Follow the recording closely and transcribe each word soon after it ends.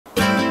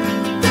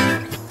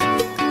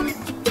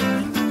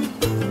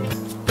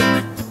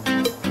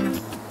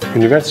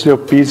University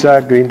of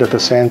Pisa Green Data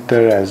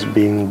Center has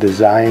been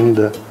designed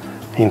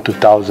in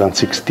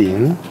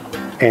 2016,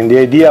 and the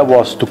idea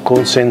was to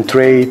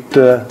concentrate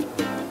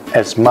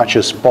as much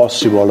as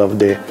possible of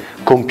the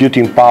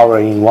computing power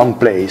in one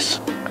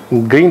place.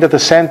 Green Data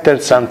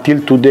Centers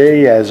until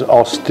today has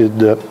hosted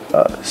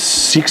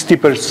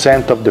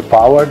 60% of the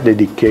power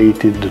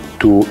dedicated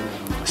to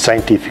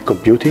scientific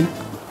computing.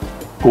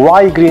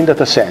 Why Green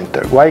Data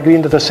Center? Why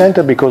Green Data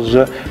Center?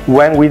 Because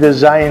when we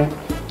designed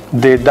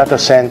the data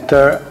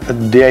center,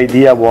 the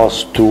idea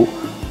was to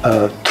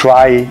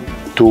try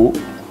to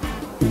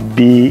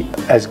be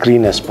as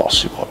green as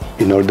possible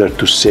in order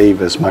to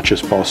save as much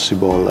as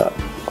possible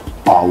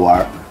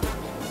power,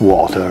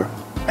 water,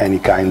 any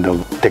kind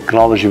of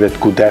technology that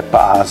could help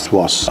us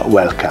was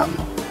welcome.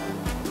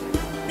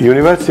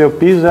 University of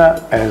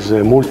Pisa has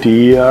a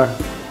multi-year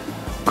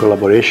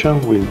collaboration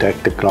with Dell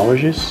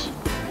Technologies.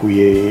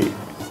 We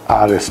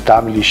are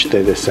established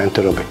as a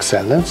center of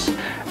excellence,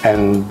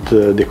 and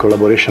the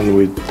collaboration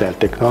with Dell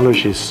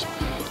Technologies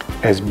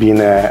has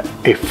been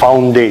a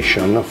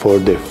foundation for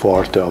the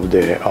effort of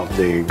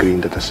the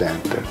Green Data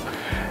Center.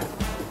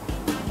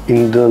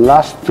 In the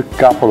last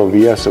couple of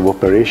years of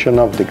operation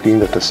of the Green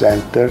Data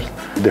Center,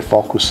 the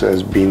focus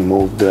has been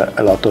moved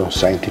a lot on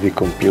scientific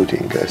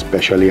computing,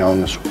 especially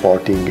on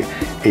supporting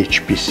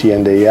HPC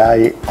and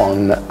AI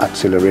on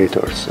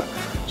accelerators.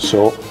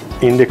 So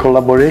in the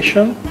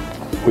collaboration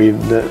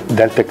with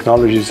Dell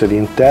Technologies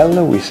and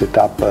Intel, we set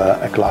up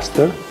a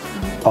cluster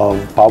of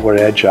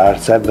PowerEdge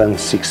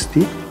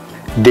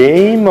R760. The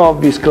aim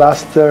of this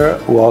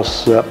cluster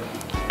was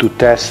to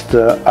test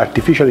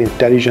artificial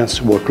intelligence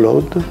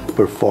workload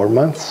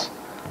performance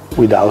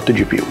without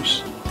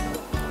GPUs.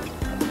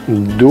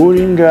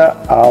 During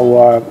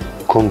our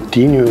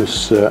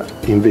continuous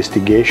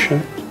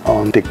investigation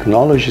on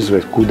technologies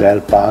that could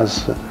help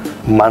us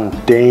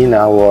maintain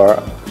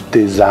our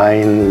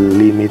design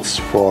limits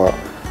for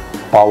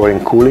power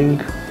and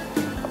cooling,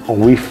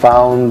 we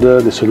found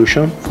the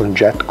solution from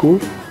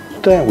JetCool.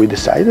 We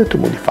decided to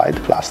modify the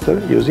cluster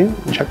using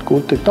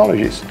JetCool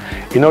technologies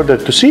in order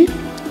to see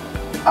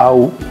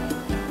how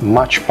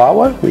much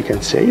power we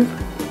can save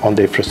on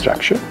the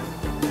infrastructure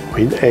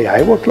with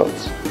AI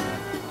workloads.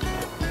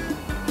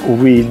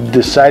 We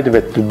decided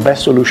that the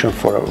best solution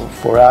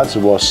for us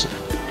was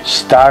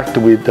start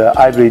with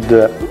hybrid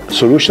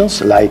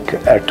solutions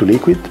like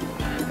air-to-liquid.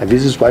 And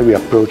this is why we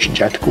approached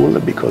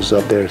JetCool, because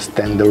of their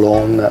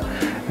standalone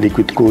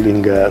liquid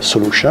cooling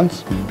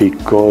solutions,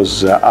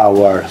 because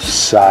our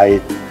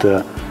site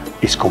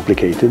is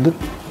complicated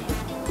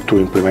to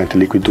implement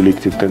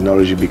liquid-to-liquid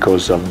technology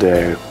because of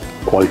the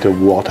quality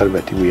of water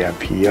that we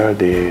have here,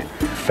 the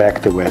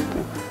fact that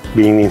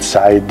being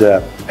inside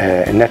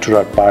a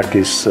natural park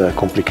is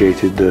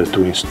complicated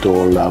to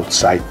install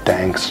outside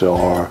tanks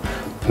or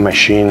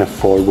machine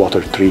for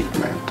water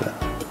treatment.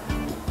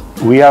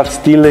 We are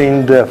still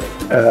in the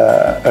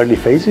early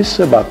phases,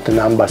 but the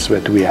numbers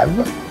that we have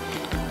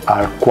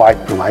are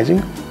quite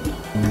promising.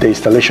 The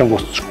installation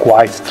was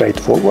quite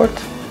straightforward.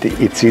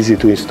 It's easy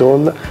to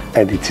install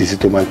and it's easy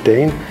to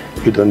maintain.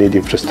 You don't need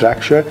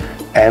infrastructure,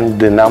 and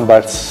the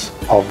numbers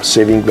of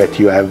saving that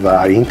you have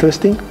are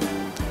interesting.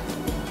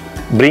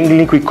 Bringing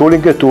liquid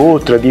cooling to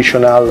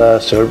traditional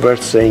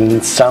servers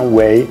in some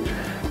way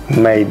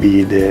may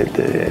be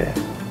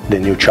the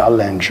new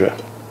challenge.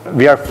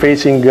 We are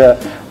facing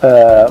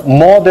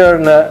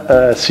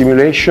modern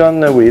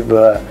simulation with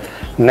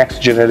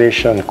next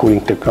generation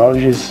cooling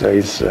technologies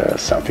is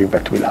something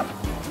that we love.